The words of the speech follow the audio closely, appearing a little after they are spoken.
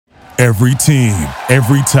Every team,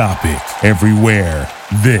 every topic, everywhere.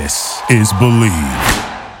 This is Believe.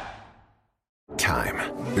 Time.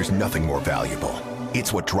 There's nothing more valuable.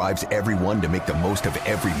 It's what drives everyone to make the most of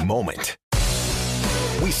every moment.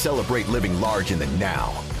 We celebrate living large in the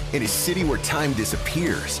now. In a city where time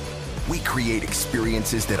disappears, we create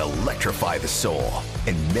experiences that electrify the soul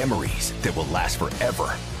and memories that will last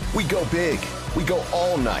forever. We go big. We go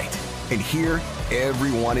all night. And here,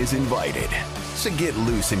 everyone is invited. So get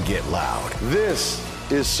loose and get loud. This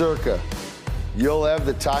is Circa. You'll have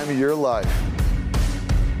the time of your life.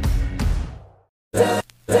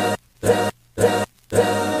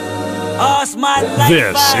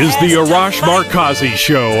 This is the Arash Markazi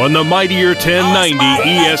Show on the Mightier 1090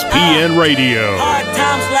 ESPN Radio.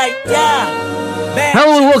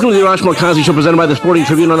 Hello and welcome to the Arash Markazi Show presented by the Sporting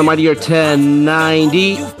Tribune on the Mightier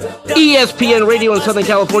 1090 ESPN Radio in Southern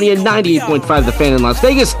California, 98.5 The Fan in Las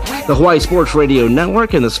Vegas, the Hawaii Sports Radio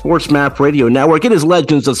Network, and the Sports Map Radio Network. It is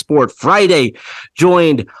Legends of Sport Friday,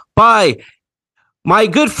 joined by my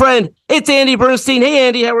good friend, it's Andy Bernstein. Hey,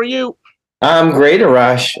 Andy, how are you? I'm great,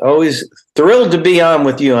 Arash. Always thrilled to be on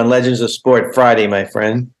with you on Legends of Sport Friday, my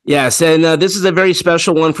friend. Yes, and this is a very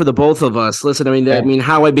special one for the both of us. Listen, I mean,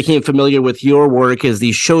 how I became familiar with your work is the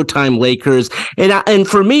Showtime Lakers, and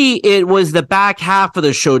for me, it was the back half of the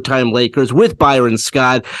Showtime Lakers with Byron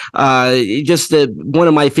Scott, just one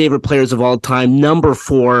of my favorite players of all time, number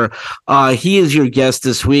 4. He is your guest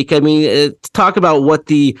this week. I mean, talk about what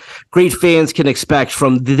the great fans can expect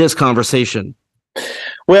from this conversation.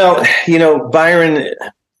 Well, you know, Byron,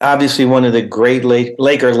 obviously one of the great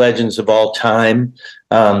Laker legends of all time.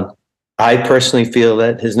 I personally feel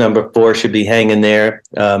that his number 4 should be hanging there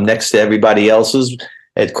next to everybody else's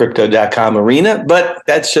at Crypto.com Arena, but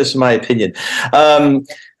that's just my opinion.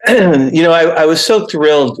 You know, I was so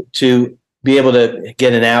thrilled to be able to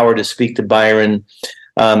get an hour to speak to Byron.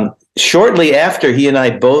 Shortly after he and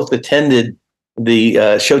I both attended the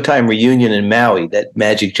Showtime reunion in Maui that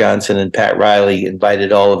Magic Johnson and Pat Riley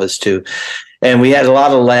invited all of us to. And we had a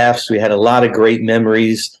lot of laughs. We had a lot of great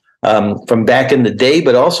memories from back in the day,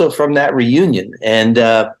 but also from that reunion. And,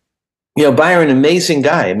 you know, Byron, amazing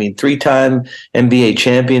guy. I mean, 3-time NBA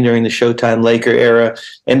champion during the Showtime Laker era,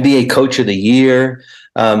 NBA Coach of the Year.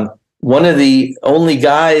 One of the only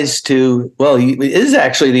guys he is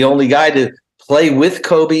actually the only guy to play with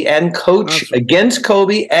Kobe and coach against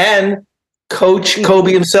Kobe and coach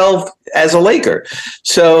Kobe himself as a Laker.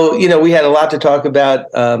 So, you know, we had a lot to talk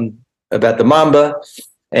about the Mamba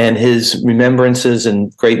and his remembrances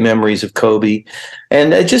and great memories of Kobe.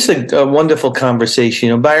 And just a wonderful conversation.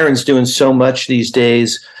 You know, Byron's doing so much these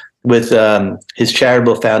days with his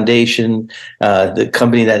charitable foundation, the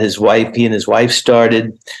company that he and his wife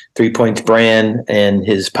started, 3 Points Brand, and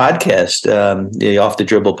his podcast, the Off the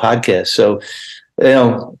Dribble podcast. So, you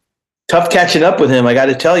know, tough catching up with him, I got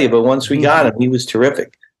to tell you, but once we got him, he was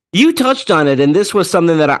terrific. You touched on it, and this was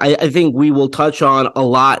something that I think we will touch on a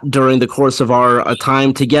lot during the course of our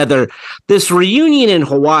time together. This reunion in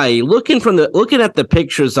Hawaii, looking at the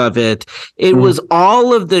pictures of it, it was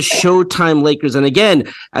all of the Showtime Lakers. And again,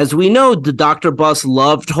 as we know, the Dr. Buss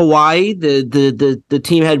loved Hawaii. The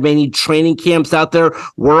team had many training camps out there.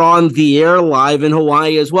 We're on the air live in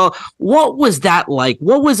Hawaii as well. What was that like?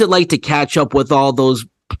 What was it like to catch up with all those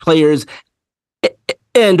players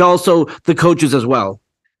and also the coaches as well?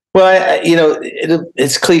 Well, you know,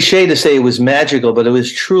 it's cliche to say it was magical, but it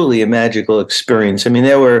was truly a magical experience. I mean,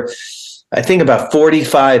 there were, I think, about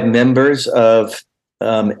 45 members of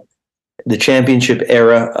the championship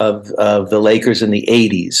era of the Lakers in the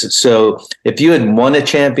 80s. So if you had won a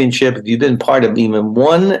championship, if you've been part of even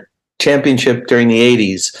one championship during the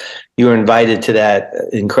 80s, you were invited to that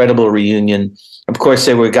incredible reunion. Of course,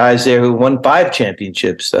 there were guys there who won 5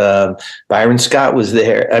 championships. Byron Scott was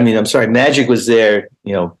there. Magic was there.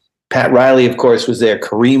 You know, Pat Riley, of course, was there.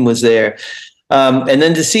 Kareem was there. And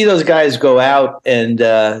then to see those guys go out and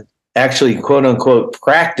actually, quote unquote,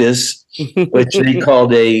 practice, which they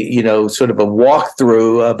called sort of a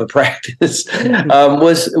walkthrough of a practice,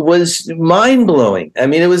 was mind blowing. I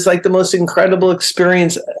mean, it was like the most incredible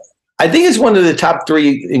experience. I think it's one of the top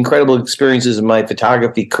 3 incredible experiences in my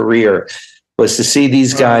photography career, was to see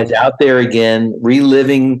these guys out there again,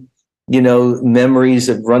 reliving, you know, memories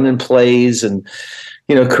of running plays. And,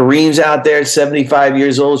 you know, Kareem's out there at 75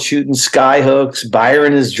 years old shooting sky hooks.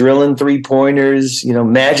 Byron is drilling 3-pointers. You know,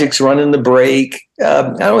 Magic's running the break. I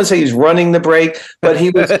don't want to say he's running the break, but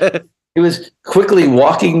he was quickly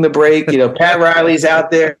walking the break. You know, Pat Riley's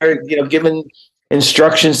out there, you know, giving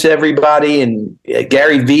instructions to everybody. And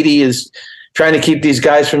Gary Vitti is trying to keep these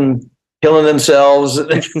guys from killing themselves.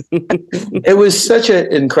 It was such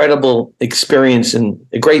an incredible experience and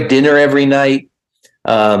a great dinner every night.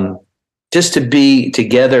 Just to be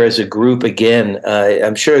together as a group again.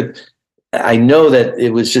 I know that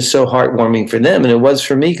it was just so heartwarming for them, and it was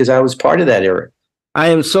for me because I was part of that era. I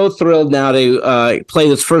am so thrilled now to play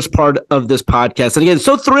this first part of this podcast. And again,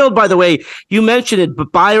 so thrilled, by the way, you mentioned it,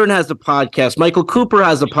 but Byron has a podcast. Michael Cooper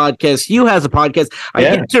has a podcast. You has a podcast. I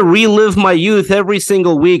get to relive my youth every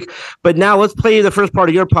single week. But now let's play the first part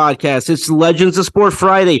of your podcast. It's Legends of Sport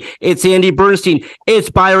Friday. It's Andy Bernstein. It's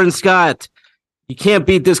Byron Scott. You can't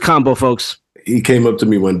beat this combo, folks. He came up to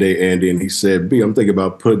me one day, Andy, and he said, B, I'm thinking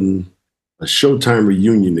about putting a Showtime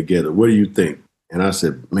reunion together. What do you think? And I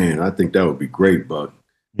said, man, I think that would be great, Buck.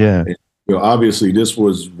 Yeah. And, obviously, this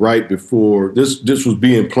was right before this was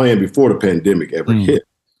being planned before the pandemic ever hit.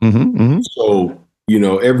 So,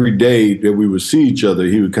 every day that we would see each other,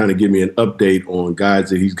 he would kind of give me an update on guys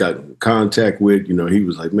that he's gotten in contact with. He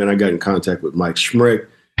was like, man, I got in contact with Mike Schmreck,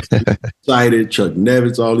 excited, Chuck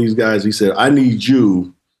Nevitz, all these guys. He said, I need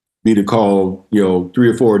you to call, 3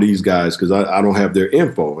 or 4 of these guys because I don't have their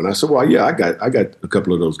info. And I said, well, yeah, I got a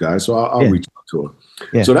couple of those guys, so I'll reach out to them.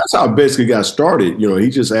 Yeah. So that's how it basically got started. He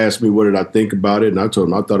just asked me what did I think about it, and I told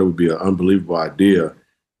him I thought it would be an unbelievable idea.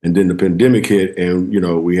 And then the pandemic hit, and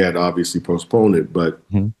we had to obviously postpone it. But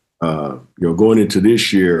going into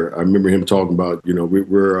this year, I remember him talking about,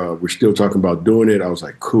 we're still talking about doing it. I was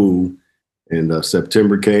like, cool. And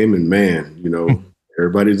September came, and man,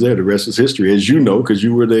 everybody's there. The rest is history, as you know, because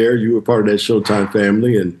you were there. You were part of that Showtime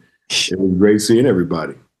family, and it was great seeing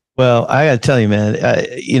everybody. Well, I got to tell you, man,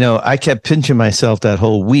 I kept pinching myself that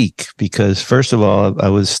whole week because, first of all, I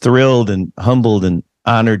was thrilled and humbled and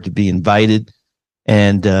honored to be invited.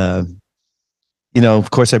 And, of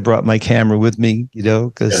course, I brought my camera with me,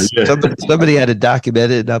 because somebody had to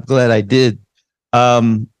document it, and I'm glad I did.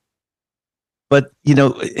 But,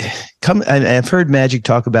 I've heard Magic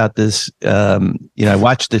talk about this. I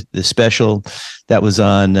watched the special that was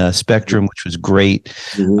on Spectrum, which was great.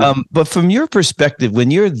 But from your perspective, when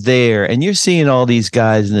you're there and you're seeing all these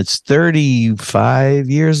guys and it's 35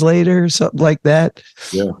 years later or something like that.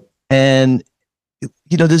 Yeah. And,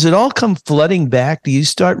 does it all come flooding back? Do you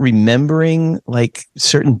start remembering like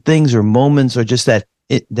certain things or moments or just that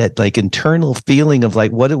like internal feeling of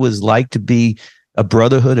like what it was like to be a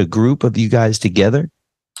brotherhood, a group of you guys together?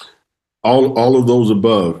 All of those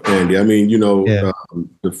above, Andy. I mean,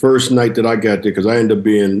 the first night that I got there, because I ended up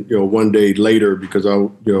being, one day later because I,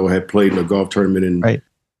 had played in a golf tournament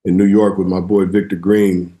in New York with my boy Victor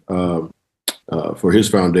Green for his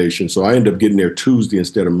foundation. So I ended up getting there Tuesday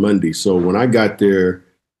instead of Monday. So when I got there,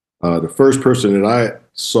 the first person that I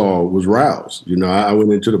saw was Rouse. I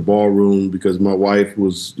went into the ballroom because my wife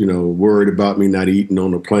was, worried about me not eating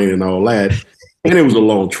on the plane and all that. And it was a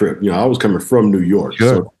long trip. I was coming from New York.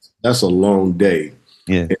 Sure. So that's a long day.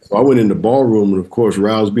 Yeah. And so I went in the ballroom, and of course,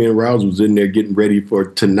 Rouse was in there getting ready for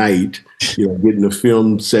tonight, getting the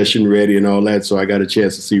film session ready and all that. So I got a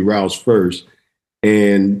chance to see Rouse first.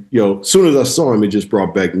 And, as soon as I saw him, it just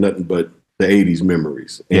brought back nothing but the 80s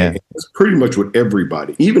memories. And it's pretty much with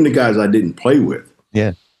everybody, even the guys I didn't play with.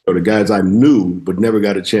 Yeah. So the guys I knew but never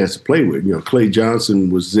got a chance to play with. Clay Johnson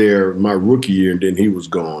was there my rookie year, and then he was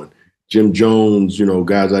gone. Jim Jones,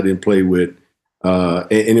 guys I didn't play with.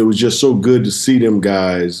 And it was just so good to see them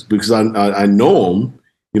guys because I know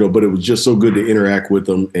them, but it was just so good to interact with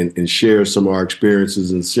them and share some of our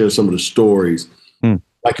experiences and share some of the stories.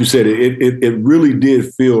 Like you said, it really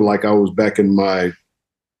did feel like I was back in my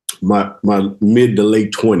mid to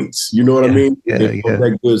late 20s. You know what I mean? It was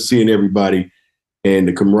that good seeing everybody and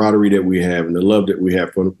the camaraderie that we have and the love that we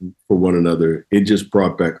have for one another. It just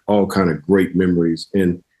brought back all kind of great memories.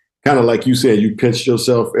 And kind of like you said, you pinched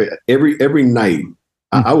yourself every night.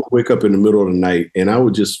 I would wake up in the middle of the night and I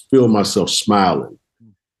would just feel myself smiling,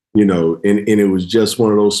 and it was just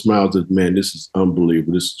one of those smiles that, man, this is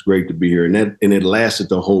unbelievable. This is great to be here. And it lasted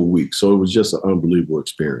the whole week. So it was just an unbelievable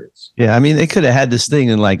experience. Yeah. I mean, they could have had this thing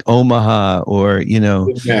in like Omaha or, It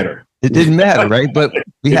didn't matter. It didn't matter, right? But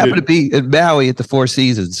we happened to be at Maui at the Four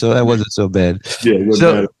Seasons, so that wasn't so bad. Yeah, it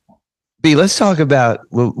wasn't bad. B, let's talk about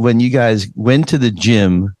when you guys went to the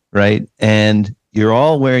gym, right? And you're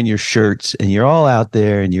all wearing your shirts and you're all out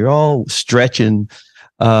there and you're all stretching.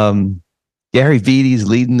 Gary Vidy's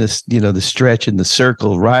leading this, the stretch in the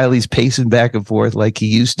circle. Riley's pacing back and forth like he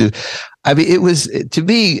used to. I mean, it was, to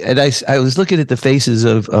me, and I was looking at the faces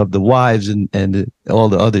of the wives and all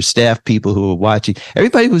the other staff people who were watching.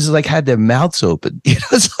 Everybody was like, had their mouths open.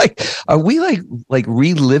 It's like, are we like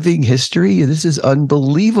reliving history? This is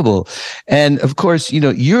unbelievable. And of course,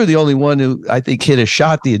 you're the only one who I think hit a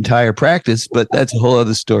shot the entire practice, but that's a whole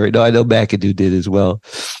other story. No, I know McAdoo did as well.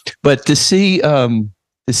 But to see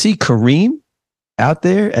Kareem out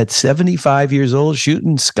there at 75 years old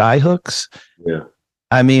shooting sky hooks. Yeah.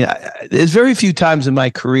 I mean, there's very few times in my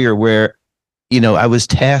career where, I was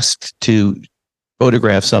tasked to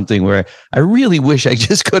photograph something where I really wish I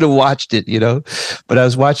just could have watched it, but I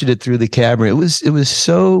was watching it through the camera. It was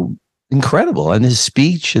so incredible. And his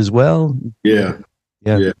speech as well. Yeah.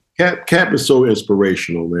 Cap is so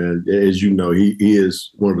inspirational, man. As you know, he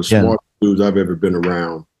is one of the smartest dudes I've ever been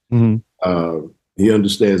around. Mm-hmm. He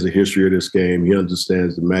understands the history of this game. He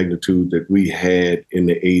understands the magnitude that we had in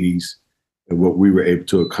the 80s and what we were able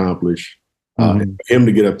to accomplish. And for him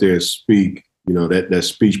to get up there and speak, that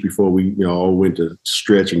speech before we all went to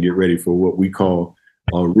stretch and get ready for what we call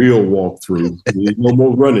a real walkthrough. No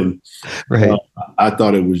more running. Right. I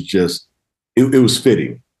thought it was just, it was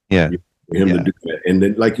fitting. Yeah. For him to do that. And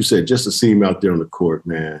then, like you said, just to see him out there on the court,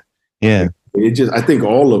 man. Yeah. I think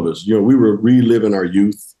all of us, we were reliving our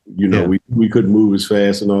youth. We couldn't move as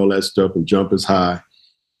fast and all that stuff and jump as high,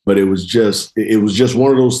 but it was just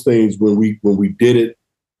one of those things when we did it,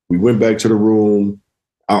 we went back to the room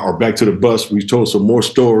or back to the bus. We told some more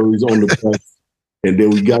stories on the bus, and then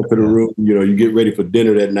we got to the room. You get ready for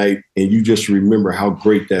dinner that night, and you just remember how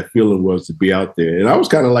great that feeling was to be out there. And I was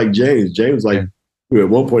kind of like James. James, like, at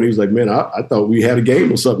one point, he was like, man, I thought we had a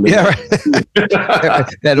game or something. Yeah, right.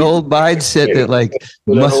 That old mindset that like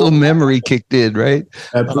muscle memory kicked in, right?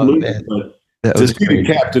 Absolutely. But to see the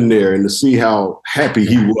captain there and to see how happy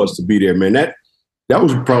he was to be there, man, that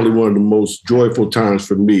was probably one of the most joyful times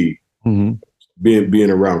for me, being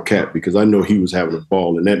around Cap, because I know he was having a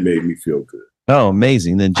ball, and that made me feel good. Oh,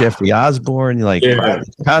 amazing. Then Jeffrey Osborne, you're like, wow,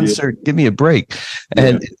 concert, give me a break.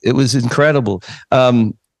 And it was incredible.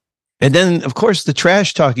 And then, of course, the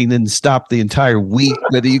trash talking didn't stop the entire week.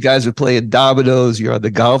 Whether you guys are playing dominoes, you're on the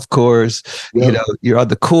golf course, you're on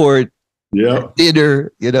the court,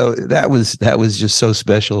 dinner. That was just so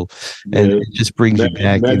special, and it just brings you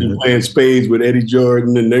back. Imagine playing spades with Eddie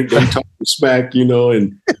Jordan, and they talking smack,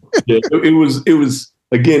 and it was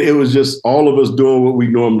again, it was just all of us doing what we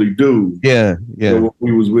normally do. Yeah.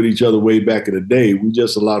 We was with each other way back in the day. We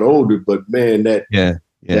just a lot older, but man, that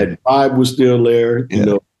vibe was still there.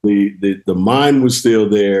 The mind was still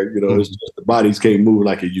there. It's just the bodies can't move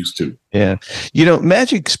like it used to. Yeah.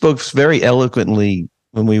 Magic spoke very eloquently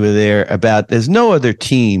when we were there about there's no other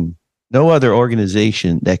team, no other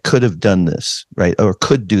organization that could have done this, right? Or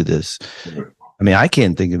could do this. I mean, I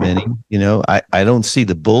can't think of any. I don't see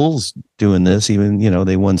the Bulls doing this, even,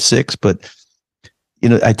 they won 6, but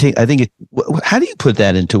I think how do you put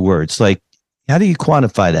that into words? Like, how do you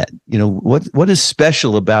quantify that? What is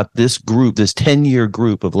special about this group, this 10-year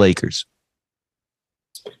group of Lakers?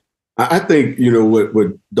 I think,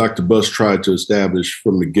 what Dr. Buss tried to establish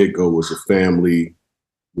from the get-go was a family,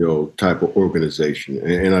 type of organization.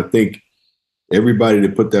 And I think everybody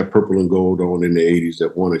that put that purple and gold on in the 80s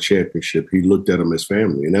that won a championship, he looked at them as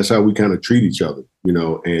family. And that's how we kind of treat each other,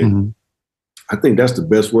 and I think that's the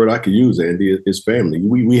best word I could use, Andy, is family.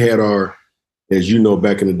 We had our, as you know,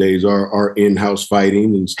 back in the days, our in-house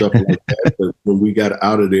fighting and stuff like that. But when we got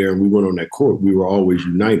out of there and we went on that court, we were always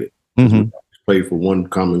united. We played for one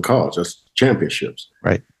common cause, that's championships.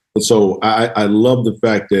 Right. And so I love the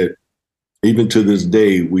fact that even to this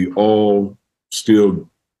day, we all still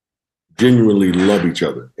genuinely love each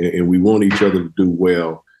other and we want each other to do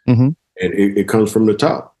well. And it comes from the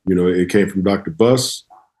top. It came from Dr. Buss,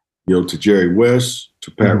 to Jerry West,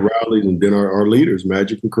 to Pat Riley, and then our leaders,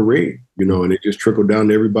 Magic and Kareem, and it just trickled down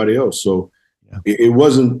to everybody else. So it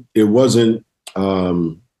wasn't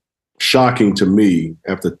shocking to me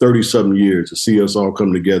after 30-something years to see us all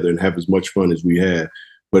come together and have as much fun as we had.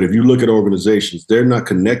 But if you look at organizations, they're not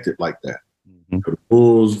connected like that. The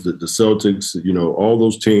Bulls, the Celtics, all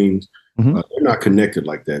those teams, they're not connected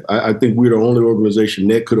like that. I think we're the only organization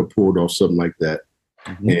that could have pulled off something like that.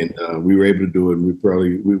 And we were able to do it.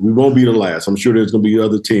 And we won't be the last. I'm sure there's going to be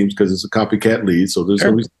other teams because it's a copycat league. So there's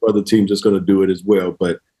going to be other teams that's going to do it as well.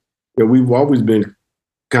 But we've always been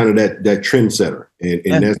kind of that trendsetter,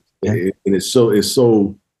 and it's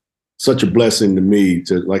such a blessing to me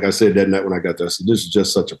to, like I said that night when I got there, I said, this is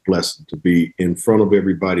just such a blessing to be in front of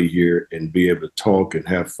everybody here and be able to talk and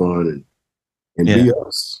have fun and be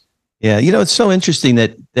us. Yeah, it's so interesting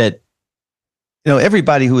that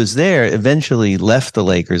everybody who was there eventually left the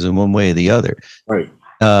Lakers in one way or the other. Right.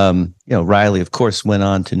 Riley, of course, went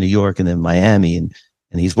on to New York and then Miami, and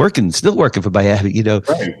he's still working for Miami.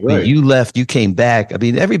 Right. You left, you came back. I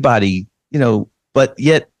mean, everybody, but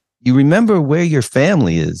yet you remember where your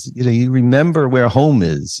family is. You remember where home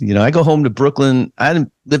is. I go home to Brooklyn. I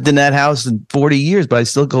haven't lived in that house in 40 years, but I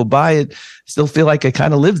still go by it. Still feel like I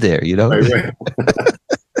kind of live there. Right.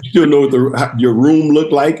 You still know what your room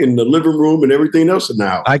looked like and the living room and everything else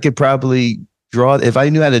now. I could probably draw. If I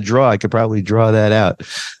knew how to draw, I could probably draw that out.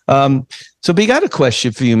 So we got a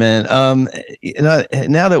question for you, man.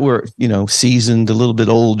 Now that we're, seasoned, a little bit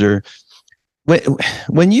older,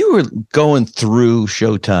 when you were going through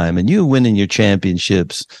Showtime and you were winning your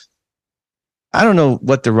championships, I don't know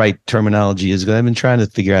what the right terminology is, because I've been trying to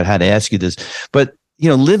figure out how to ask you this, but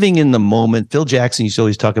living in the moment. Phil Jackson used to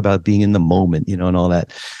always talk about being in the moment, and all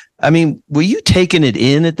that. I mean, were you taking it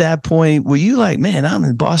in at that point? Were you like, man, I'm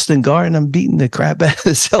in Boston Garden, I'm beating the crap out of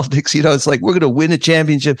the Celtics. It's like, we're going to win a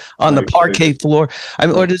championship on the parquet floor. I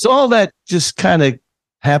mean, or does all that just kind of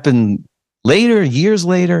happen later, years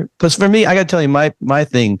later? Because for me, I got to tell you, my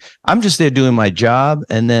thing, I'm just there doing my job,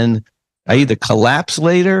 and then I either collapse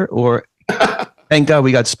later, or thank God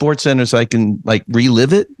we got SportsCenter so I can like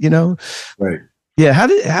relive it. Right. Yeah.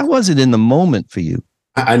 How was it in the moment for you?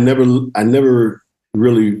 I never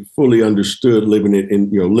really fully understood living in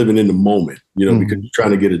the moment, because you're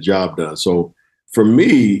trying to get a job done. So for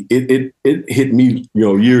me, it hit me,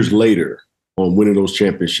 years later on winning those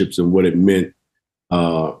championships and what it meant,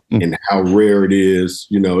 and how rare it is.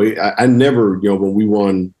 I never, when we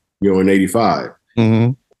won, in '85,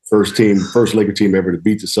 first Laker team ever to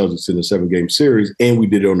beat the Celtics in a 7-game series, and we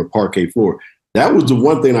did it on the parquet floor. That was the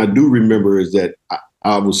one thing I do remember, is that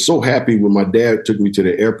I was so happy when my dad took me to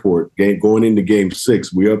the airport going into Game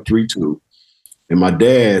 6. We up 3-2, and my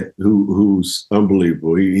dad, who's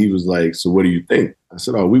unbelievable, he was like, "So what do you think?" I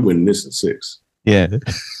said, "Oh, we win this in 6." Yeah,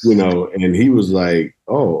 and he was like,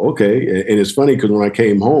 "Oh, okay." And it's funny because when I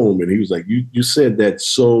came home, and he was like, "You said that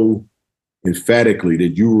so emphatically,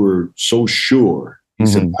 that you were so sure." He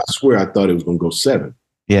said, "I swear, I thought it was going to go 7."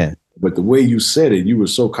 Yeah, but the way you said it, you were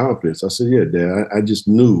so confident. I said, "Yeah, Dad, I just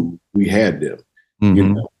knew we had them."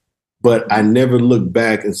 But I never looked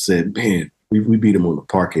back and said, "Man, we beat them on the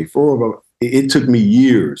parquet floor." It took me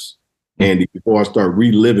years, Andy, before I started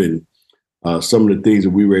reliving some of the things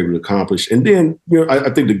that we were able to accomplish. And then,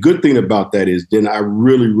 I think the good thing about that is then I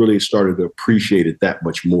really, really started to appreciate it that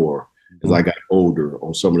much more as I got older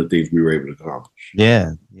on some of the things we were able to accomplish.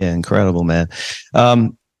 Yeah, incredible, man.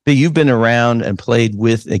 But you've been around and played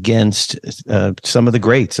against some of the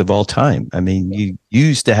greats of all time. I mean, you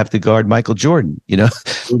used to have to guard Michael Jordan. You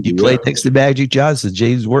played next to Magic Johnson,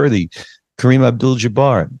 James Worthy, Kareem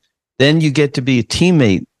Abdul-Jabbar. Then you get to be a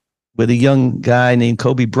teammate with a young guy named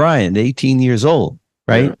Kobe Bryant, 18 years old,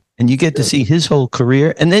 right? Yeah. And you get to see his whole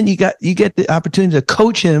career, and then you get the opportunity to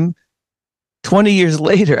coach him 20 years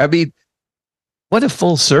later. I mean, what a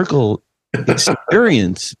full circle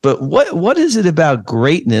experience. But what is it about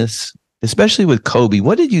greatness, especially with Kobe?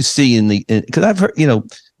 What did you see because I've heard,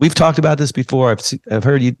 we've talked about this before. I've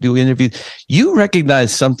heard you do interviews. You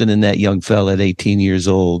recognize something in that young fella at 18 years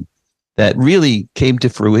old that really came to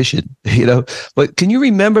fruition, but can you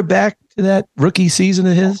remember back to that rookie season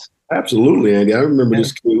of his? Absolutely, Andy. I remember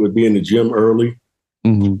this kid would be in the gym early.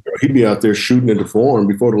 He'd be out there shooting at the Forum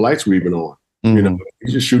before the lights were even on.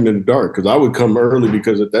 He's just shooting in the dark, because I would come early,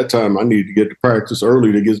 because at that time I needed to get to practice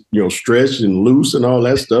early to get stretched and loose and all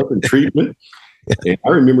that stuff and treatment. And I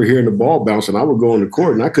remember hearing the ball bounce, and I would go on the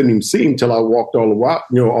court, and I couldn't even see him until I walked all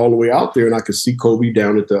the way out there, and I could see Kobe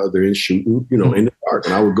down at the other end shooting, in the dark.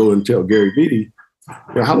 And I would go and tell Gary Vitti,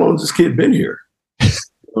 "How long has this kid been here?"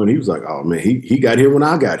 And he was like, "Oh man, he got here when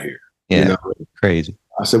I got here." Yeah, crazy.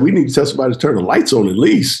 I said, "We need to tell somebody to turn the lights on at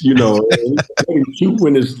least, shoot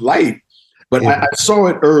when it's light." But I saw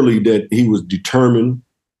it early that he was determined,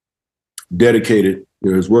 dedicated.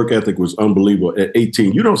 His work ethic was unbelievable. At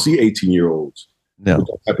 18, you don't see 18-year-olds with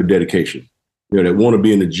that type of dedication, that want to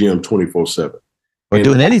be in the gym 24/7. Or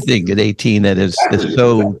doing anything at 18 that is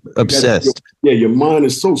so obsessed. Your mind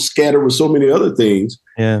is so scattered with so many other things.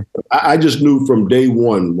 Yeah, I just knew from day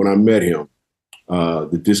one when I met him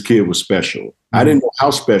that this kid was special. I didn't know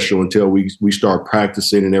how special until we started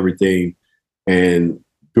practicing and everything. And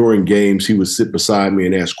during games, he would sit beside me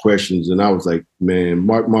and ask questions. And I was like, "Man,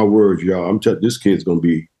 mark my words, y'all. I'm telling you, this kid's going to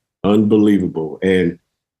be unbelievable." And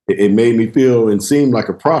it made me feel and seem like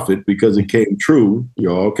a prophet, because it came true,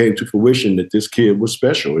 came to fruition that this kid was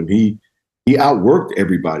special. And he outworked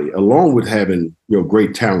everybody, along with having,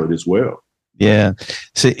 great talent as well. Yeah.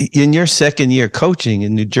 So in your second year coaching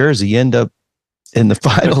in New Jersey, you end up in the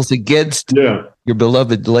finals against your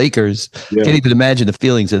beloved Lakers. Yeah. Can't even imagine the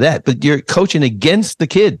feelings of that. But you're coaching against the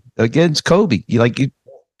kid, against Kobe.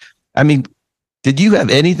 I mean, did you have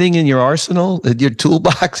anything in your arsenal, in your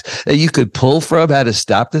toolbox that you could pull from how to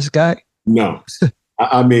stop this guy? No.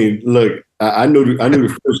 I mean, look, I knew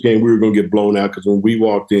the first game we were going to get blown out because when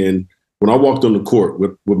I walked on the court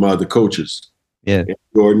with my other coaches,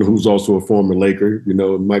 Jordan, who's also a former Laker,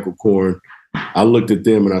 and Michael Korn, I looked at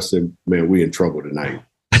them and I said, man, we in trouble tonight.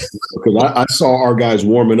 Because I saw our guys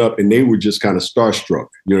warming up and they were just kind of starstruck.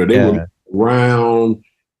 They were around.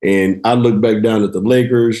 And I look back down at the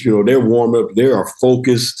Lakers, they're warm up, they are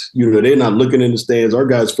focused, they're not looking in the stands. Our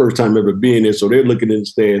guys' first time ever being there, so they're looking in the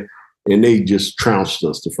stand, and they just trounced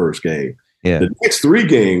us the first game. Yeah. The next 3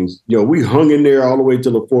 games, we hung in there all the way to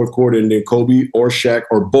the fourth quarter, and then Kobe or Shaq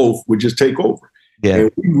or both would just take over. Yeah.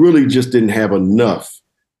 And we really just didn't have enough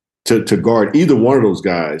to guard either one of those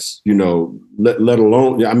guys, let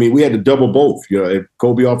alone, I mean, we had to double both. If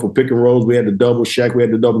Kobe off of pick and rolls, we had to double. Shaq, we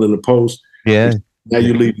had to double in the post. Yeah. Now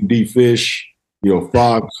you're leaving D-Fish,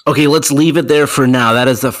 Fox. Okay, let's leave it there for now. That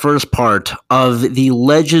is the first part of the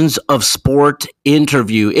Legends of Sport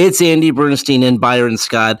interview. It's Andy Bernstein and Byron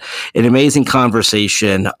Scott. An amazing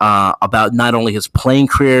conversation about not only his playing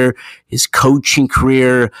career, his coaching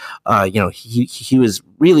career. He was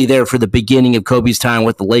really there for the beginning of Kobe's time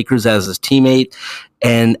with the Lakers as his teammate,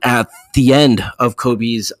 and at the end of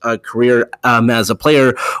Kobe's career as a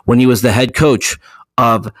player when he was the head coach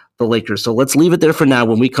of the Lakers. So let's leave it there for now.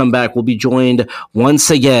 When we come back, we'll be joined once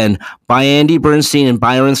again by Andy Bernstein and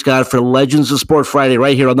Byron Scott for Legends of Sport Friday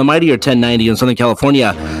right here on the Mightier 1090 in Southern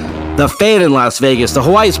California, the Fan in Las Vegas, the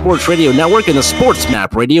Hawaii Sports Radio Network, and the Sports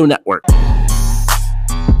Map Radio Network.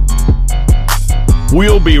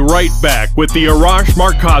 We'll be right back with the Arash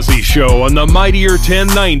Markazi Show on the Mightier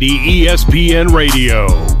 1090 ESPN Radio.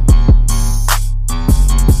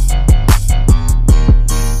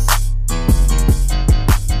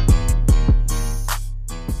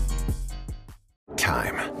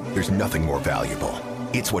 Time. There's nothing more valuable.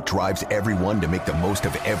 It's what drives everyone to make the most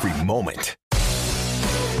of every moment.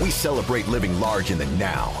 We celebrate living large in the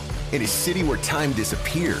now. In a city where time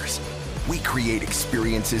disappears, we create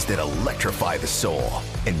experiences that electrify the soul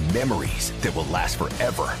and memories that will last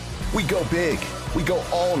forever. We go big. We go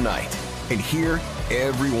all night. And here,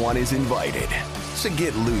 everyone is invited. So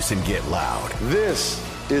get loose and get loud. This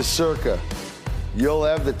is Circa. You'll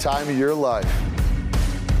have the time of your life.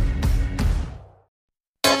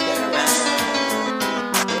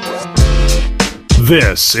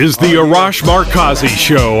 This is the Arash Markazi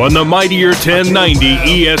Show on the Mightier 1090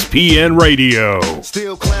 ESPN Radio.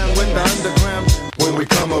 Still clown with the underground when we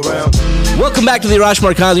come around. Welcome back to the Arash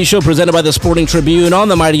Markazi Show, presented by the Sporting Tribune on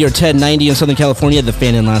the Mightier 1090 in Southern California, the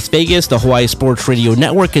Fan in Las Vegas, the Hawaii Sports Radio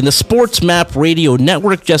Network, and the Sports Map Radio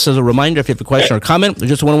Network. Just as a reminder, if you have a question or comment or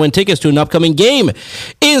just want to win tickets to an upcoming game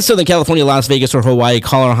in Southern California, Las Vegas, or Hawaii,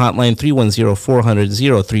 call our hotline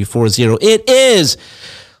 310-400-0340. It is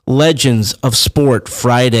Legends of Sport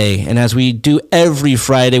Friday, and as we do every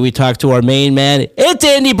Friday, we talk to our main man. It's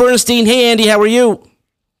Andy Bernstein. Hey, Andy, how are you?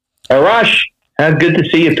 Arash, good to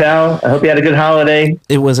see you, pal. I hope you had a good holiday.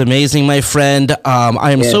 It was amazing, my friend.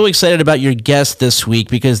 I am so excited about your guest this week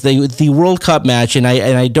because the World Cup match, and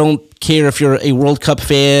I don't care if you're a World Cup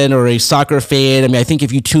fan or a soccer fan. I mean, I think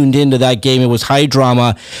if you tuned into that game, it was high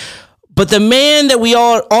drama. But the man that we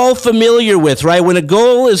are all familiar with, right? When a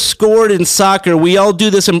goal is scored in soccer, we all do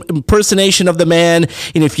this impersonation of the man.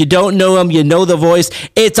 And if you don't know him, you know the voice.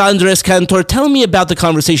 It's Andres Cantor. Tell me about the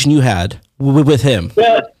conversation you had with him.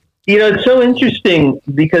 Well, it's so interesting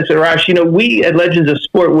because, Arash, we at Legends of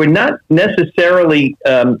Sport, we're not necessarily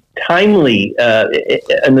timely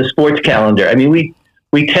in the sports calendar. I mean, we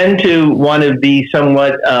tend to want to be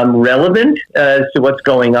somewhat relevant as to what's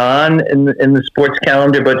going on in the sports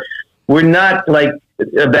calendar, but we're not like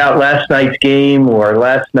about last night's game or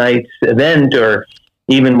last night's event or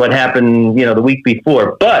even what happened, the week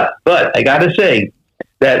before. But I got to say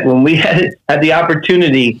that when we had the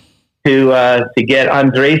opportunity to get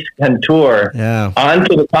Andres Cantor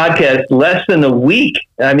onto the podcast less than a week,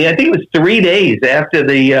 I mean, I think it was 3 days after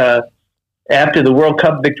the World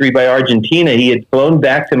Cup victory by Argentina, he had flown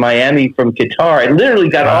back to Miami from Qatar. I literally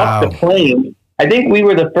got off the plane. I think we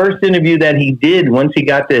were the first interview that he did once he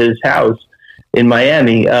got to his house in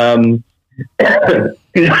Miami.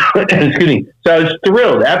 Excuse me. So I was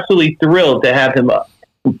thrilled, absolutely thrilled to have him up.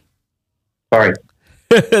 Sorry.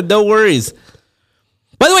 No worries.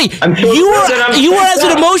 By the way, you were as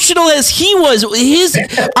emotional as he was.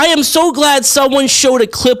 I am so glad someone showed a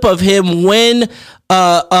clip of him when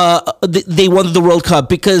they won the World Cup,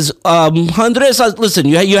 because Andres, listen,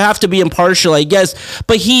 you have to be impartial, I guess,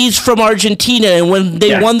 but he's from Argentina, and when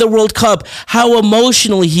they won the World Cup, how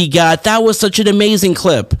emotional he got. That was such an amazing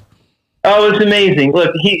clip. Oh, it's amazing.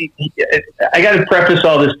 Look, I got to preface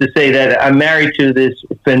all this to say that I'm married to this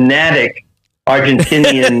fanatic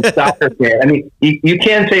Argentinian soccer fan. I mean, you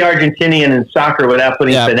can't say Argentinian in soccer without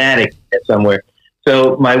putting fanatic somewhere.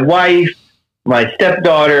 So my wife, my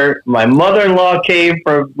stepdaughter, my mother-in-law came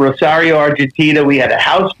from Rosario, Argentina. We had a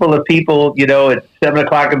house full of people, at 7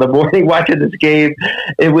 o'clock in the morning watching this game.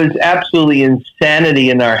 It was absolutely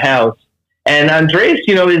insanity in our house. And Andres,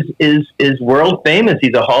 is world famous.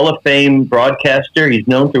 He's a Hall of Fame broadcaster. He's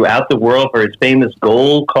known throughout the world for his famous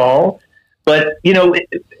goal call. But,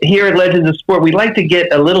 here at Legends of Sport, we like to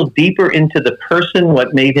get a little deeper into the person,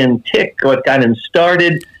 what made him tick, what got him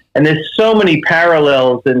started. And there's so many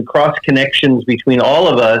parallels and cross connections between all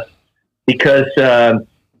of us, because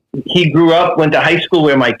he grew up, went to high school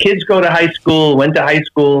where my kids go to high school, went to high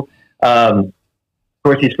school. Of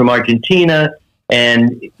course, he's from Argentina.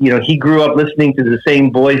 And, he grew up listening to the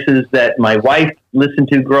same voices that my wife listened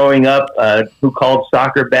to growing up, who called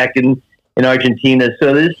soccer back in Argentina.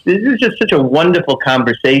 So this is just such a wonderful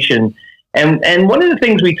conversation. And one of the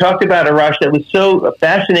things we talked about, Arash, that was so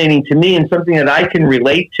fascinating to me and something that I can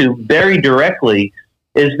relate to very directly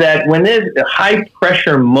is that when there's a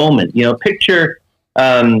high-pressure moment, picture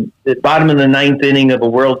the bottom of the ninth inning of a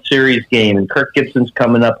World Series game and Kirk Gibson's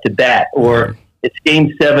coming up to bat, or it's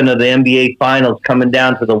Game 7 of the NBA Finals coming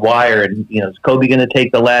down to the wire, and, is Kobe going to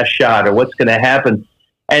take the last shot, or what's going to happen?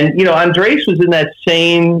 And, Andres was in that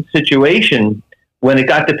same situation when it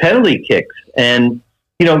got to penalty kicks. And,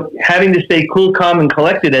 having to stay cool, calm, and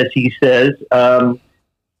collected, as he says, and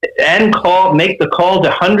make the call to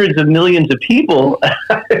hundreds of millions of people,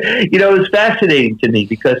 is fascinating to me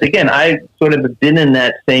because, again, I sort of been in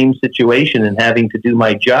that same situation and having to do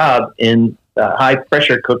my job in a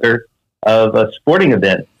high-pressure cooker of a sporting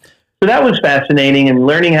event. So that was fascinating, and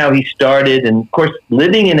learning how he started, and, of course,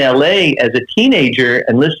 living in L.A. as a teenager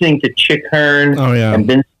and listening to Chick Hearn and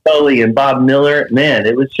Vince Scully and Bob Miller. Man,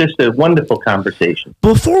 it was just a wonderful conversation.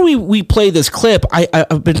 Before we play this clip,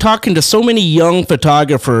 I've been talking to so many young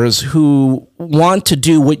photographers who want to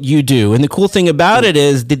do what you do. And the cool thing about it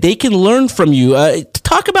is that they can learn from you.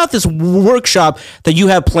 Talk about this workshop that you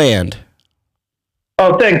have planned.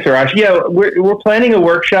 Oh, thanks, Arash. Yeah, we're planning a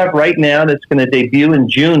workshop right now that's going to debut in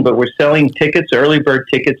June, but we're selling tickets, early bird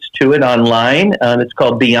tickets to it online. It's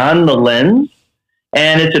called Beyond the Lens,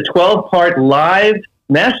 and it's a 12-part live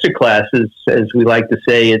masterclasses, as we like to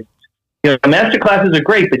say. It's, masterclasses are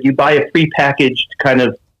great, but you buy a prepackaged kind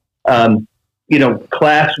of,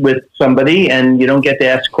 class with somebody, and you don't get to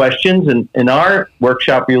ask questions. And in our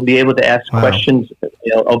workshop, you'll be able to ask questions,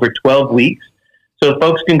 over 12 weeks. So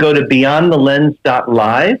folks can go to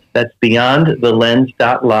beyondthelens.live. That's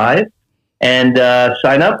beyondthelens.live, and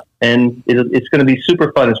sign up. And it's going to be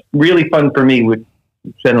super fun. It's really fun for me. We've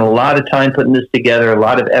spent a lot of time putting this together, a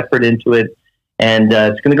lot of effort into it. And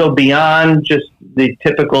it's going to go beyond just the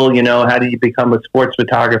typical, how do you become a sports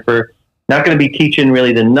photographer? Not going to be teaching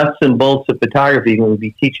really the nuts and bolts of photography. We'll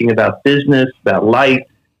be teaching about business, about life,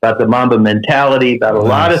 about the Mamba mentality, about a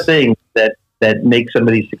lot of things that make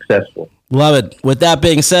somebody successful. Love it. With that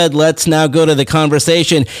being said, let's now go to the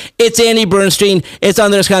conversation. It's Andy Bernstein. It's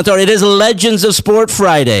Andres Cantor. It is Legends of Sport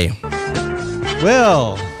Friday.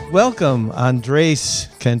 Well, welcome, Andres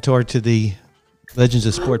Cantor, to the Legends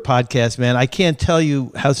of Sport podcast, man. I can't tell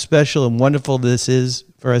you how special and wonderful this is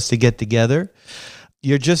for us to get together.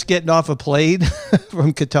 You're just getting off a plane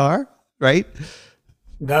from Qatar, right?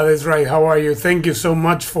 That is right. How are you? Thank you so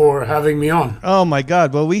much for having me on. Oh my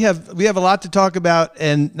God. Well, we have a lot to talk about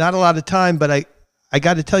and not a lot of time, but I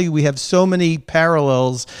got to tell you, we have so many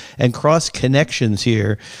parallels and cross connections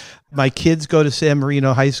here. My kids go to San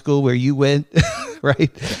Marino High School where you went,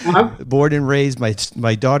 right? Born and raised.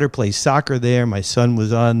 My daughter plays soccer there. My son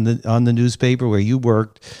was on the newspaper where you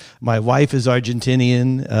worked. My wife is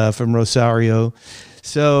Argentinian from Rosario.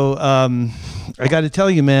 So I got to tell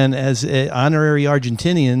you, man, as an honorary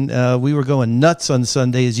Argentinian, we were going nuts on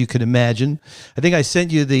Sunday, as you can imagine. I think I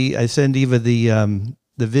sent Eva the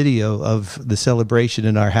video of the celebration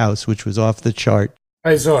in our house, which was off the chart.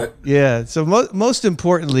 I saw it. Yeah. So most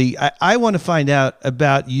importantly, I want to find out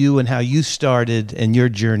about you and how you started and your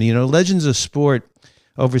journey. Legends of Sport,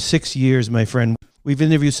 over 6 years, my friend. we've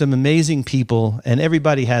interviewed some amazing people, and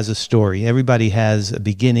everybody has a story. Everybody has a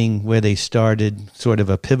beginning where they started, sort of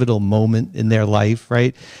a pivotal moment in their life,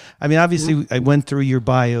 right? I mean, obviously, I went through your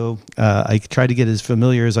bio. I tried to get as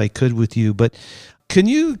familiar as I could with you, but can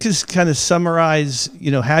you just kind of summarize,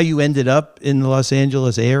 how you ended up in the Los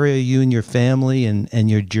Angeles area, you and your family, and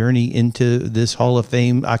your journey into this Hall of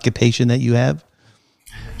Fame occupation that you have?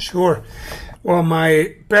 Sure. Well,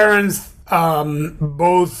 my parents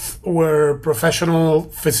both were professional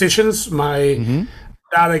physicians. My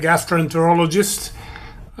dad, a gastroenterologist,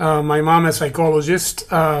 my mom, a psychologist.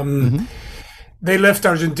 They left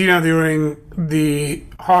Argentina during the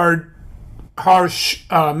harsh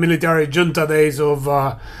military junta days of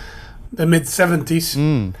the mid-'70s.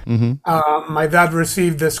 My dad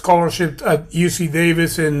received a scholarship at UC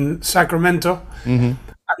Davis in Sacramento, and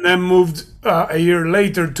then moved a year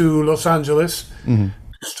later to Los Angeles to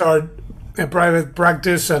start a private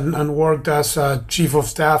practice and worked as chief of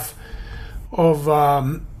staff of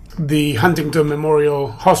the Huntington Memorial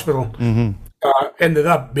Hospital. Ended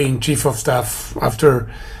up being chief of staff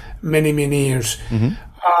after many years.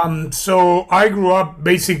 So I grew up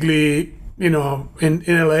basically, in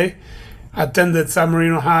LA, attended San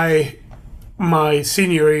Marino High my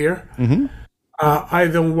senior year. I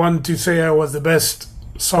don't want to say I was the best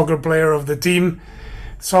soccer player of the team.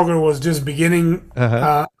 Soccer was just beginning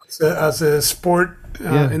as a sport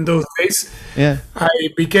in those days. I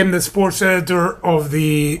became the sports editor of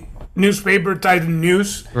the newspaper Titan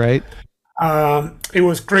News. Right. It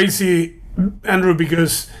was crazy, Andrew,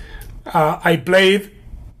 because I played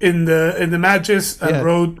in the matches and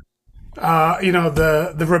wrote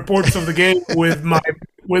the reports of the game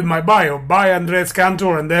with my bio by Andres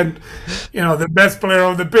Cantor, and then the best player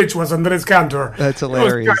on the pitch was Andres Cantor. That's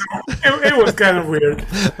hilarious. It was kind of weird,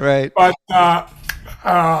 right? But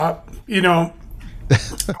I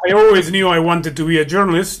always knew I wanted to be a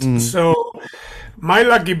journalist. So my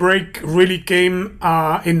lucky break really came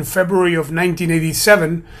in February of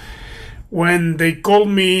 1987 when they called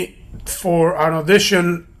me for an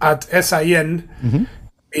audition at SIN,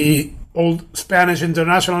 the old Spanish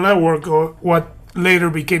International Network, or what later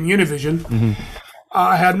became Univision.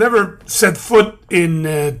 I had never set foot in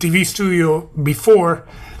a TV studio before,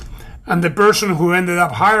 and the person who ended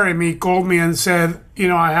up hiring me called me and said,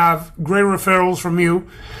 I have great referrals from you.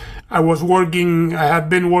 I had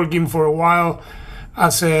been working for a while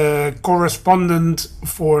as a correspondent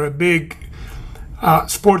for a big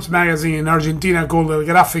sports magazine in Argentina called El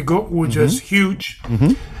Gráfico, which is huge.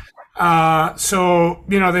 So,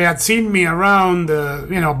 they had seen me around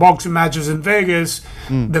the, boxing matches in Vegas,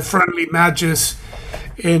 the friendly matches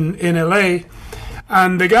in LA.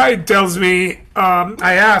 And the guy tells me,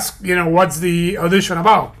 I ask, what's the audition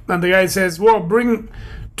about? And the guy says, well, bring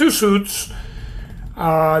 2 suits,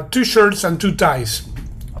 2 shirts, and 2 ties.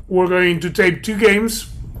 We're going to tape 2 games,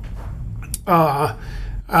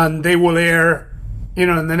 and they will air,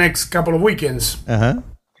 in the next couple of weekends. Yeah.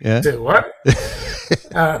 I said, what?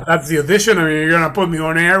 That's the audition? I mean, you're going to put me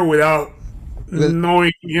on air without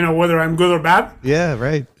knowing, whether I'm good or bad? Yeah,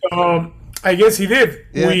 right. I guess he did.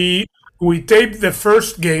 Yeah. We taped the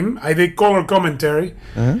first game. I did color commentary.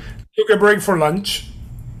 Took a break for lunch.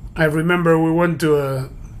 I remember we went to a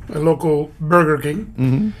local Burger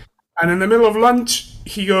King. And in the middle of lunch,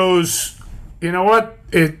 he goes, you know what?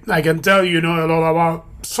 I can tell you know a lot about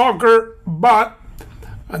soccer, but...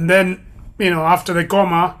 And then, after the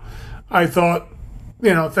comma, I thought,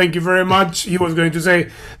 thank you very much. He was going to say,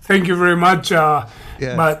 thank you very much, but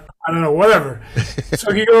I don't know, whatever.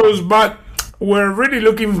 So he goes, but we're really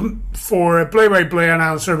looking for a play-by-play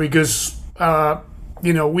announcer because,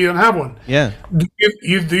 we don't have one. Yeah. Do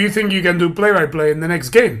you think you can do play-by-play in the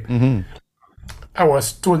next game? I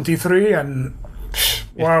was 23, and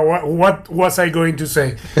what was I going to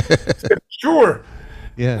say? Sure.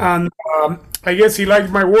 Yeah. And I guess he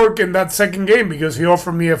liked my work in that second game because he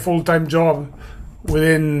offered me a full-time job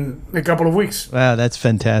within a couple of weeks. Wow, that's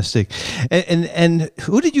fantastic. And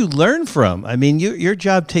who did you learn from? I mean, your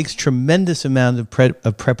job takes tremendous amount of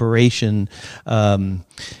preparation,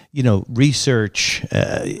 research.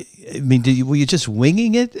 I mean, were you just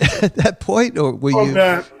winging it at that point, or were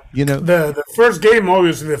the first game,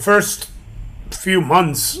 obviously, the first few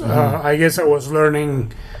months, I guess I was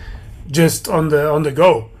learning just on the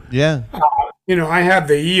go. Yeah. I had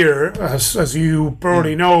the ear, as you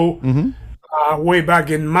probably know. Way back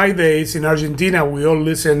in my days in Argentina, we all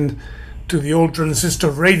listened to the old transistor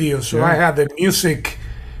radio, so I had the music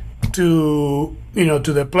to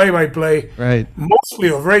the play-by-play, right? Mostly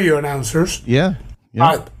of radio announcers. Yeah.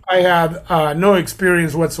 But I had no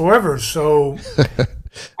experience whatsoever, so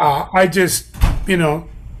I just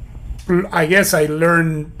I guess I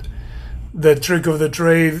learned the trick of the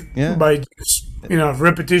trade by just,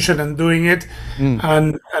 repetition and doing it.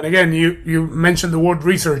 And again, you mentioned the word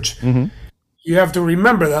research. You have to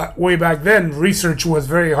remember that way back then, research was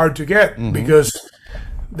very hard to get because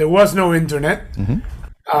there was no internet.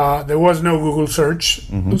 There was no Google search.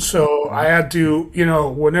 So I had to,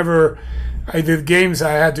 whenever I did games,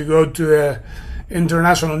 I had to go to the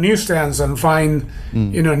international newsstands and find,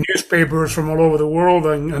 newspapers from all over the world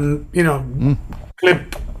and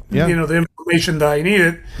clip, the information that I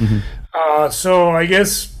needed. So I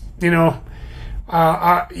guess, you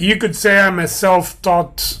could say I'm a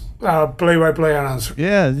self-taught play-by-play announcer.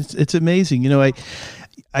 Yeah, it's amazing.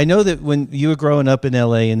 I know that when you were growing up in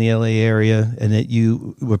LA, in the LA area, and that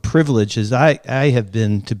you were privileged, as I have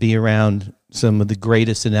been, to be around some of the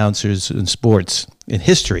greatest announcers in sports in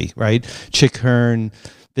history, right? Chick Hearn,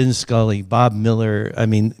 Vin Scully, Bob Miller. I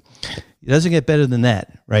mean, it doesn't get better than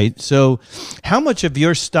that, right? So how much of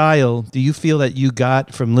your style do you feel that you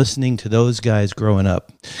got from listening to those guys growing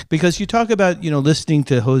up? Because you talk about, listening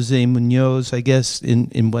to Jose Munoz, I guess,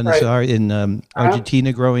 in Buenos Aires, in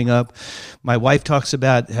Argentina growing up. My wife talks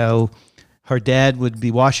about how her dad would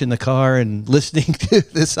be washing the car and listening to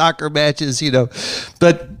the soccer matches,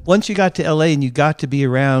 But once you got to LA and you got to be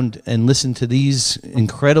around and listen to these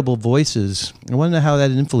incredible voices, I want to know how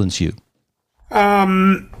that influenced you.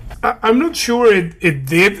 I'm not sure it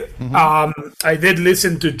did. I did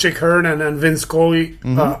listen to Chick Hearn and Vince Scully,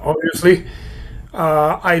 obviously.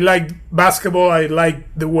 I liked basketball. I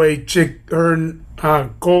liked the way Chick Hearn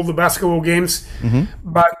called the basketball games.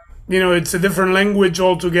 But, it's a different language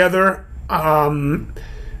altogether. And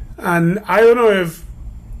I don't know if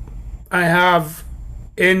I have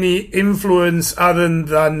any influence other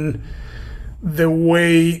than the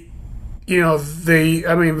way,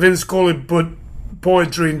 Vince Scully put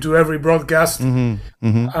poetry into every broadcast.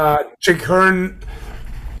 Chick Hearn,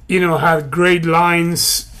 had great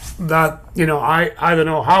lines that, I don't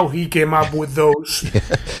know how he came up with those.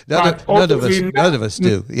 None of us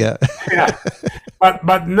do. Yeah.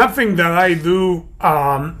 But nothing that I do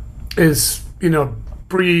is,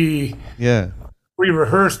 pre-rehearsed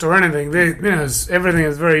or anything. Everything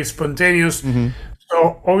is very spontaneous.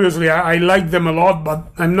 So obviously I like them a lot, but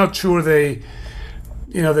I'm not sure they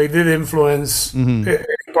did influence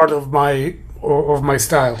part of my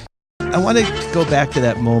style. I want to go back to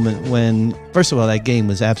that moment when, first of all, that game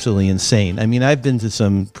was absolutely insane. I mean, I've been to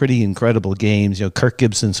some pretty incredible games, Kirk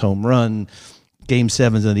Gibson's home run, Game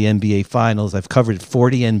 7s of the NBA Finals. I've covered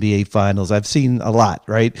 40 NBA Finals. I've seen a lot,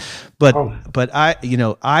 right? But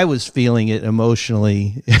I was feeling it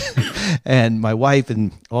emotionally, and my wife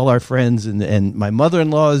and all our friends and my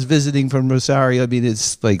mother-in-law is visiting from Rosario. I mean,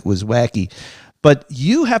 it's was wacky. But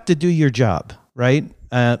you have to do your job, right?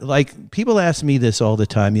 People ask me this all the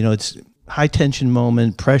time. It's high tension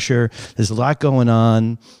moment, pressure. There's a lot going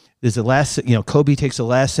on. There's Kobe takes the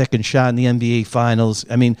last second shot in the NBA Finals.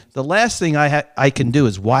 I mean, the last thing I can do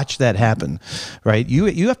is watch that happen, right?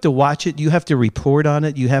 You have to watch it. You have to report on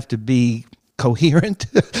it. You have to be coherent,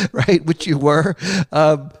 right? Which you were.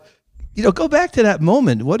 Go back to that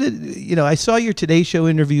moment. What did I saw your Today Show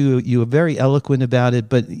interview. You were very eloquent about it,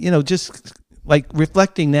 but just like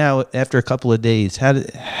reflecting now after a couple of days,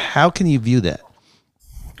 how can you view that?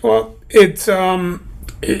 Well, it's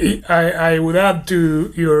I would add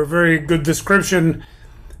to your very good description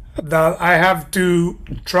that I have to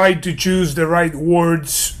try to choose the right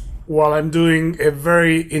words while I'm doing a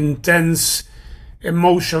very intense,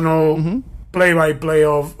 emotional play-by-play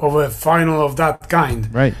of a final of that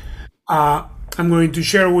kind. Right. I'm going to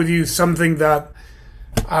share with you something that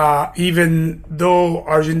even though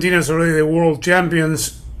Argentina is already the world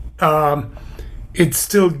champions, it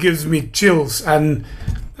still gives me chills. And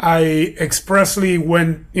I expressly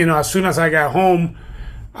went, as soon as I got home,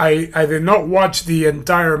 I did not watch the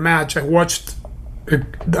entire match. I watched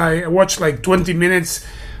like 20 minutes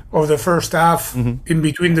of the first half in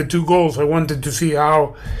between the two goals. I wanted to see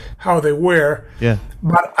how they were. Yeah.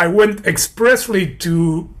 But I went expressly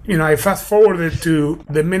to, I fast forwarded to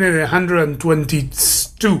the minute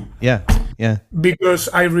 122. Yeah. Yeah. Because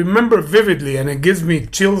I remember vividly, and it gives me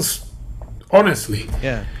chills, honestly.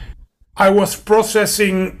 Yeah. I was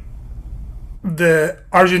processing the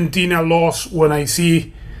Argentina loss when I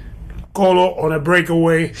see Colo on a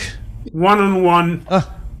breakaway, one-on-one,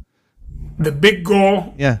 the big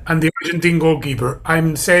goal, and the Argentine goalkeeper.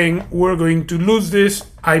 I'm saying we're going to lose this.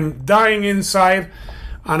 I'm dying inside,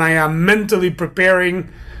 and I am mentally preparing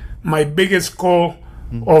my biggest goal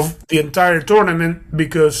of the entire tournament,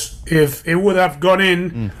 because if it would have gone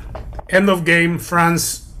in, end of game,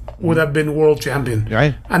 France would have been world champion.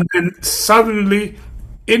 Right. And then suddenly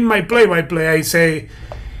in my play-by-play, I say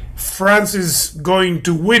France is going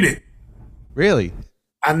to win it. Really?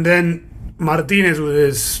 And then Martinez with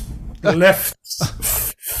his left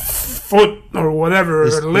foot or whatever,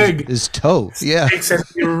 leg. His toe, yeah. Makes a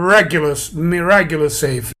miraculous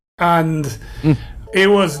save. And it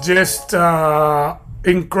was just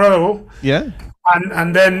incredible. Yeah.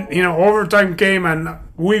 And then, overtime came and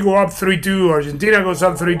we go up 3-2. Argentina goes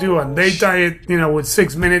up 3-2 and they tie it, with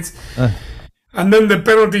 6 minutes. And then the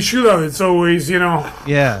penalty shootout, it's always,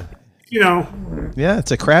 Yeah. Yeah,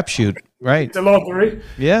 it's a crapshoot, right? It's a lottery.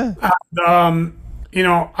 Yeah. And,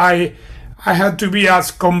 I had to be as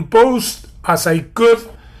composed as I could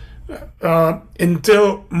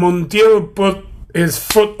until Montiel put his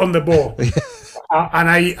foot on the ball. And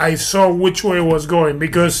I saw which way it was going,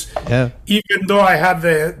 because even though I had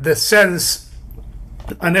the sense,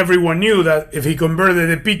 and everyone knew that if he converted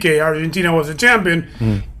the PK, Argentina was a champion.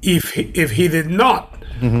 If he did not,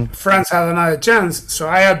 France had another chance. So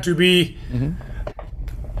I had to be,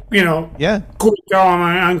 cool, calm,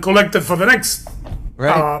 and collected for the next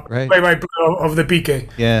play-by-play of the PK.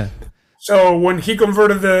 Yeah. So when he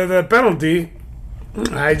converted the penalty,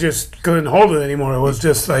 I just couldn't hold it anymore. It was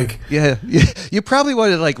just like... Yeah. You probably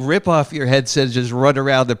wanted to, rip off your headset and just run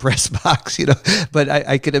around the press box, But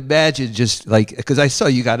I could imagine just, because I saw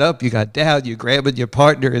you got up, you got down, you're grabbing your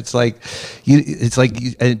partner. It's but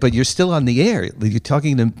you're still on the air. You're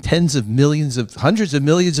talking to hundreds of millions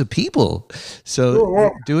of people.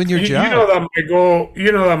 So doing your job. You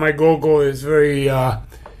know that my goal is very...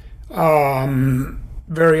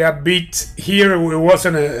 very upbeat. Here it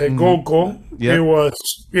wasn't a goal. It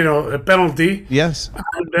was, a penalty. Yes.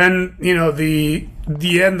 And then, the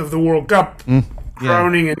end of the World Cup,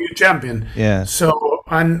 crowning a new champion. Yeah. So,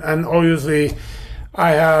 and obviously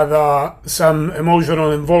I had some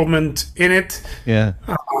emotional involvement in it. Yeah.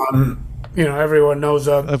 Everyone knows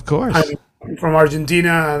that. Of course. I'm from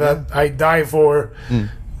Argentina, that I die for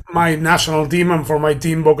my national team and for my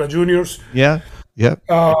team, Boca Juniors. Yeah. Yep.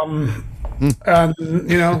 And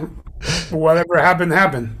whatever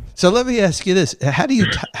happened. So let me ask you this: how do you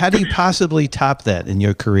possibly top that in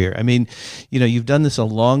your career? I mean, you've done this a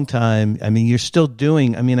long time. I mean, you're still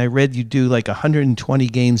doing. I mean, I read you do 120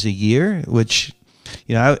 games a year, which,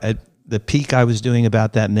 at the peak I was doing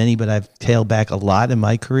about that many, but I've tailed back a lot in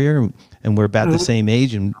my career, and we're about the same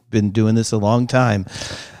age and been doing this a long time.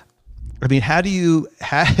 I mean, how do you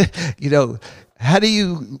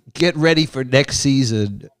get ready for next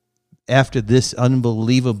season after this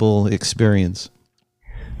unbelievable experience?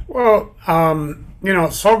 Well,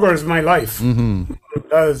 soccer is my life.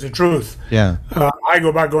 That is the truth. Yeah. I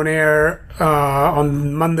go back on air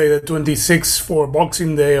on Monday the 26th for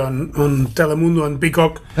Boxing Day on Telemundo and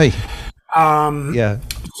Peacock. Hey. Yeah.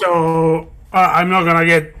 So I'm not going to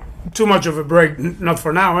get too much of a break, not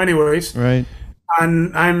for now anyways. Right.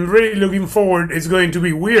 And I'm really looking forward. It's going to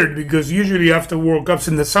be weird because usually after World Cups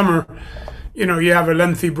in the summer, you have a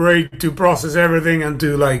lengthy break to process everything and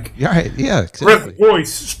to exactly.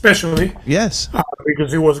 voice, especially. Yes.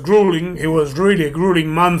 Because it was grueling. It was really a grueling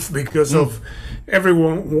month because of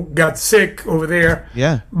everyone got sick over there.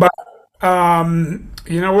 Yeah. But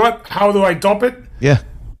you know what? How do I top it? Yeah.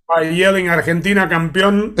 By yelling Argentina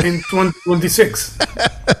campeón in 2026.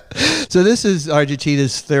 So this is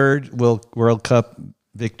Argentina's third World Cup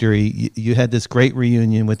victory. You had this great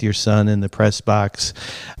reunion with your son in the press box.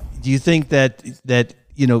 Do you think that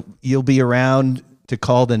you'll be around to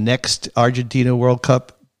call the next Argentina World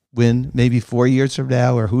Cup win maybe 4 years from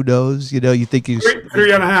now, or who knows? You think you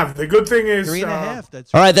 3.5. The good thing is 3.5.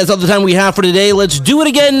 That's all right. That's all the time we have for today. Let's do it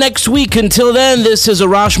again next week. Until then, this is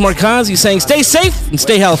Arash Markazi saying, stay safe and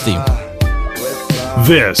stay healthy.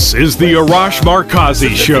 This is the Arash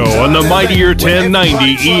Markazi Show on the Mightier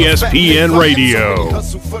 1090 ESPN Radio.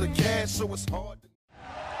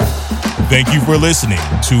 Thank you for listening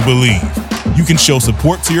to Believe. You can show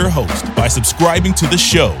support to your host by subscribing to the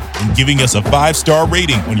show and giving us a 5-star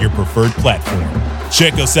rating on your preferred platform.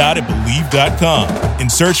 Check us out at Believe.com and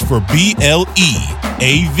search for BLEAV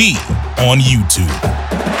on YouTube.